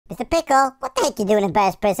Mr. Pickle, what the heck you doing in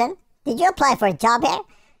Bear's prison? Did you apply for a job here?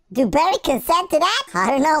 Do Barry consent to that?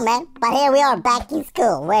 I don't know, man. But here we are back in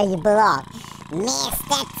school, where you belong.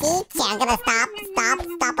 Mr. Teacher, I'm gonna stop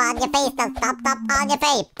on your face. Stop on your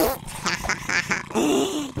face.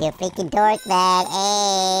 You freaking dork, man.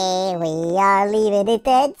 Hey, we are leaving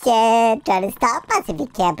detention. Try to stop us if you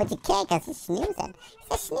can, but you can't because you're snoozing.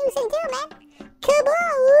 He's a snoozing too, man. Come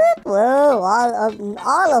on. Whoa,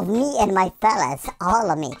 all of me and my fellas, all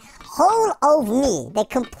of me. Whole of me, the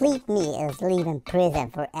complete me is leaving prison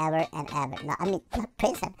forever and ever. No, I mean, not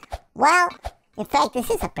prison. Well, in fact, this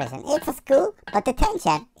is a prison. It's a school, but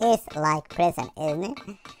detention is like prison, isn't it?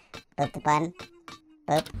 Boop the button.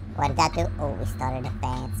 Boop. What did that do? Oh, we started the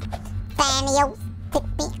fans. Fanios, pick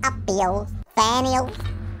me up, yo. Fanios,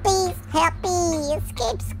 please help me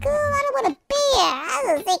escape school. I don't want to be here.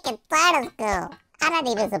 I'm sick and tired of school. I'm not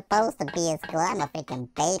even supposed to be in school. I'm a freaking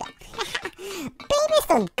beta. Babies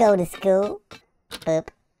don't go to school. Boop.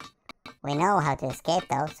 We know how to escape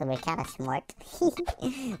though, so we're kind of smart.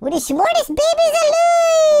 We're the smartest babies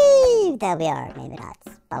alive! That we are, maybe not,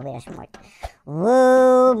 but we are smart.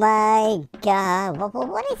 Whoa, my God.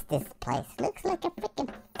 What is this place? Looks like a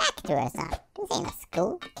freaking factory or something. This ain't a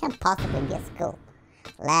school. Can't possibly be a school.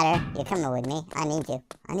 Ladder, you're coming with me. I need you.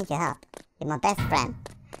 I need your help. You're my best friend.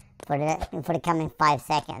 For the coming 5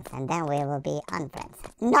 seconds, and then we will be unfriends.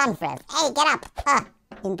 Non-friends. Hey, get up!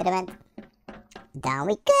 Into the vent. Down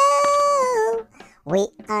we go! We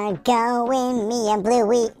are going, me and Blue,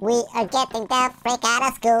 we are getting the freak out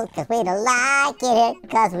of school, cause we don't like it here,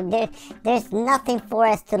 cause there's nothing for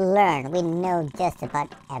us to learn. We know just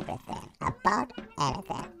about everything. About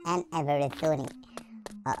anything. And everything.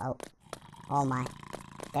 Uh-oh. Oh my.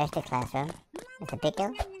 There's the classroom. Mr.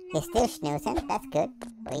 Pickle. He's still snoozing, that's good.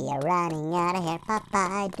 We are running out of here,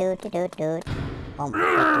 Papa, do. Oh my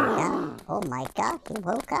freaking God. Oh my God, he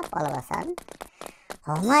woke up all of a sudden.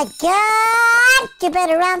 Oh my God! You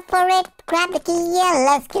better run for it. Grab the key and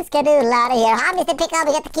let's get skedaddle out of here. Huh, Mr. Pickle,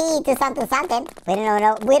 we got the key to something. We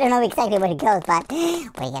don't know exactly where it goes, but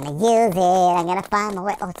we're gonna use it. I'm gonna find my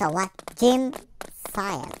way. Oh, so what? Gym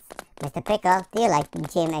science. Mr. Pickle, do you like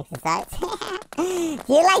gym exercise?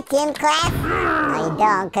 Do you like gym class? No, you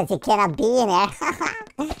don't, because you cannot be in here.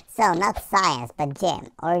 So, not science, but gym.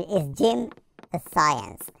 Or is gym a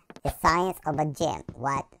science? The science of a gym.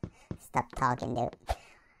 What? Stop talking, dude.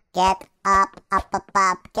 Get up.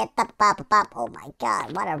 Get up. Oh my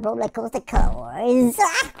God, what a roller coaster course.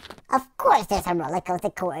 Of course there's a roller coaster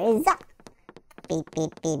course. Beep,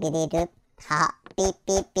 doop. Ha, beep,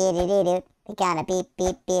 doop. We gonna beep,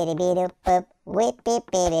 doop, boop. Whip,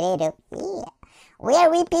 doop. Yeah. Where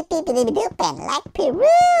we dooping like Peru.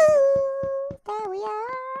 There we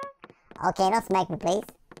are. Okay, don't smack me, please.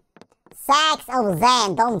 Sax of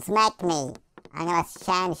Zen, don't smack me. I'm gonna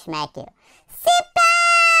smack you. Sipa!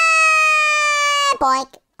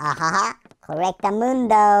 Boink.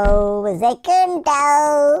 Correctamundo.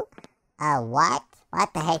 Secundo. What?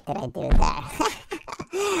 What the heck did I do there?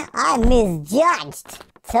 I misjudged.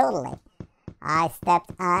 Totally. I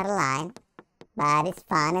stepped out of line. But it's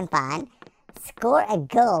fine and fine. Score a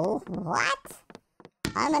goal? What?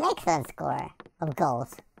 I'm an excellent scorer of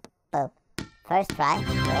goals. Boop. First try.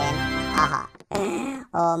 Win.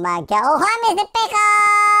 Oh my God. Oh, hi, Mr.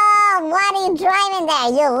 Pickle! What are you driving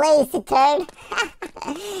there, you lazy turd?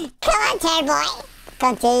 Come on, turd boy.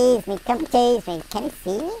 Come chase me. Can you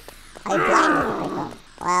see me? Are you blind, Mr. Pickle?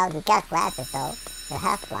 Well, you got glasses, so you're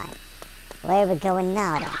half blind. Where are we going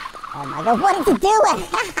now, then? Oh my God, what is he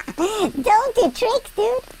doing? Don't do tricks,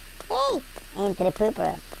 dude. Hey, into the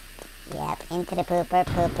pooper. Yep, into the pooper.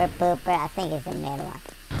 I think it's the middle one.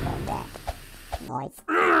 So there. Noise.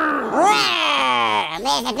 Roar!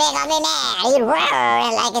 Mr. Pickle, me man! You roar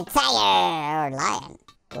like a tiger or lion.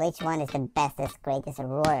 Which one is the bestest, greatest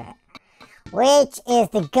roarer? Which is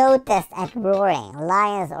the goatest at roaring?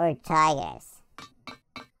 Lions or tigers?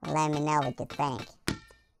 Let me know what you think.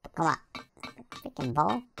 Come on. Freaking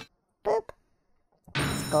ball. Boop.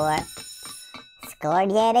 Score.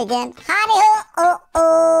 Scored yet again. Howdy-ho!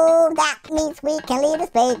 Oh, that means we can leave this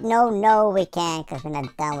place. No, we can't, because we're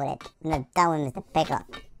not done with it. We're not done with Mr. Pickle.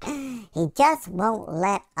 He just won't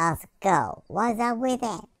let us go. What's up with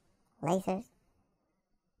it? Lasers?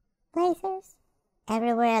 Lasers?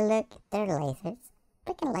 Everywhere I look, there are lasers.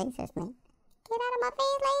 Freaking lasers, man. Get out of my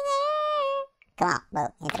face, laser! Come on,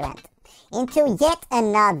 boat, into the vent. Into yet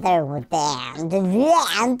another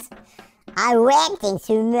vent. I'm ranting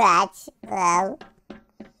too much. Well,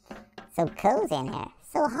 so cozy in here.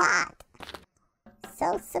 So hot.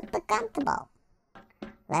 So super comfortable.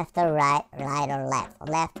 Left or right, right or left.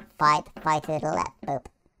 Left, fight to the left. Boop.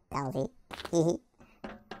 Down Z. Hee hee.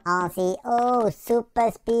 Aussie. Oh,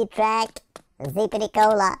 super speed track. Zippity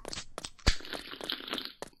cola.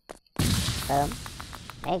 Boom.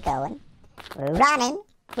 We're going. We're running.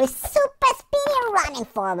 We're super speedy running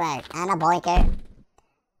forward. And a boinker.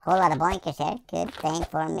 Whole lot of boinkers here. Good thing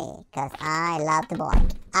for me. Because I love to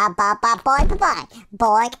boink. Boink, boink.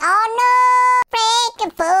 Boink. Oh no!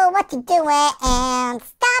 Freaking fool, what you doing? And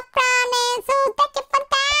stop running so that you fall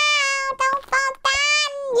down. Don't fall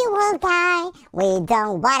down. You will die. We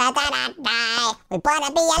don't wanna die. We wanna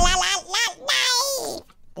be a life.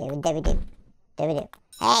 Do.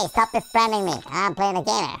 Hey, stop befriending me. I'm playing a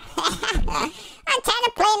gamer. I'm trying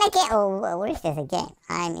to play a game. Oh, what is this a game?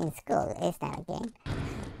 I'm in school. It's not a game.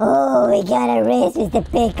 Oh, we got a race, Mr.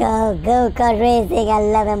 Pickle. Go-kart racing. I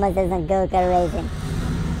love him with some go-kart racing.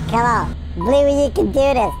 Come on. Bluey, you can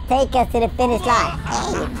do this. Take us to the finish line.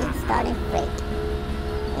 Hey, you keep starting freak.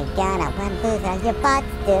 We're gonna one boost on your butts,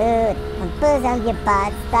 dude. One boost on your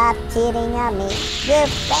butts. Stop cheating on me. You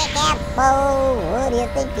freaking fool. Who do you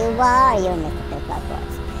think you are? You're Mr. Pickle, of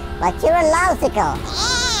course. But you're a lousicle.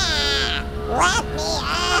 Let me.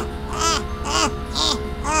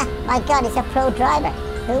 My God, he's a pro driver.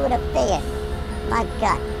 Who would have figured? My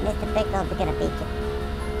God, Mr. Pickle, we're gonna beat you.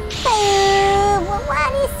 Boom!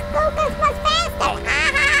 What is Goku's much faster?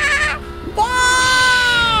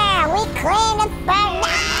 There! We claimed it for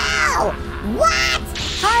now! What?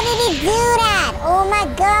 How did he do that? Oh my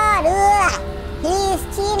God! He is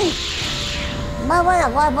cheating.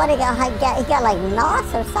 What he got? He got like NOS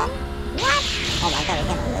or something? What? Oh my God, we're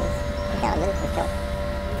gonna lose. We're gonna lose for sure.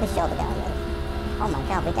 For sure, we're gonna lose. Oh my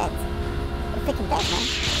God, we're dead. We're freaking dead, man.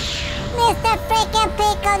 Mr. freaking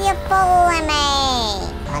Pickle, you fooling me!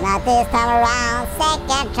 But not this time around.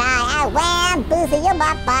 Second try, I win. Boosting your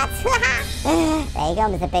butt butts. There you go,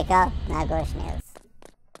 Mr. Pickle. Now go snooze.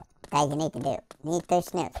 That you need to do. Need to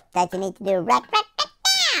snooze. That you need to do right now.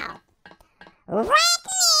 Right now.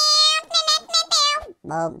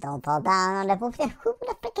 Boom, don't fall down on the roof. Who would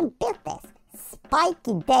have freaking built this?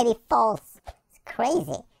 Spiky Daddy Falls. It's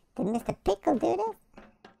crazy. Did Mr. Pickle do this?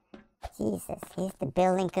 Jesus, he's the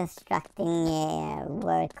building constructing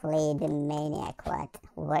work lead maniac. What?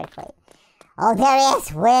 Work lead. Oh, there he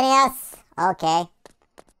is, winning us. Okay.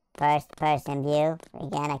 First person view. We're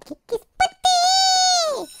gonna kick his booty.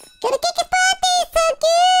 Gonna kick his booty. So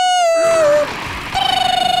cute.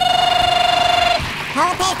 How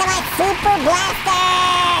taste of my super blaster.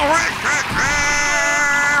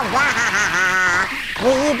 We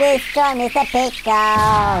destroy Mr. Pickle.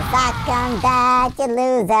 Suck on that, you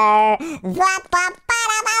loser.